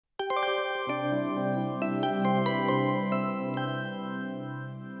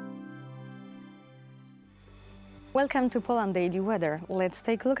Welcome to Poland Daily Weather. Let's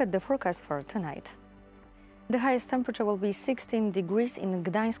take a look at the forecast for tonight. The highest temperature will be 16 degrees in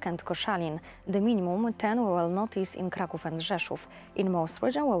Gdańsk and Koszalin. The minimum 10 we will notice in Kraków and Rzeszów. In most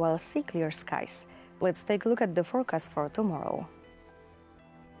regions we will see clear skies. Let's take a look at the forecast for tomorrow.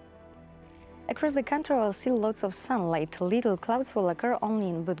 Across the country we'll see lots of sunlight. Little clouds will occur only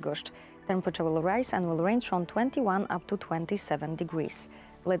in Bydgoszcz. Temperature will rise and will range from 21 up to 27 degrees.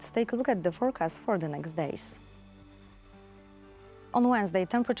 Let's take a look at the forecast for the next days. On Wednesday,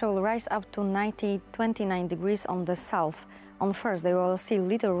 temperature will rise up to 29 degrees on the south. On Thursday, we will see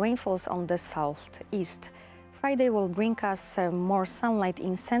little rainfalls on the southeast. Friday will bring us more sunlight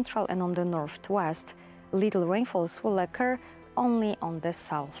in central and on the northwest. Little rainfalls will occur only on the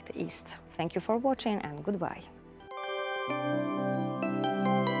southeast. Thank you for watching and goodbye.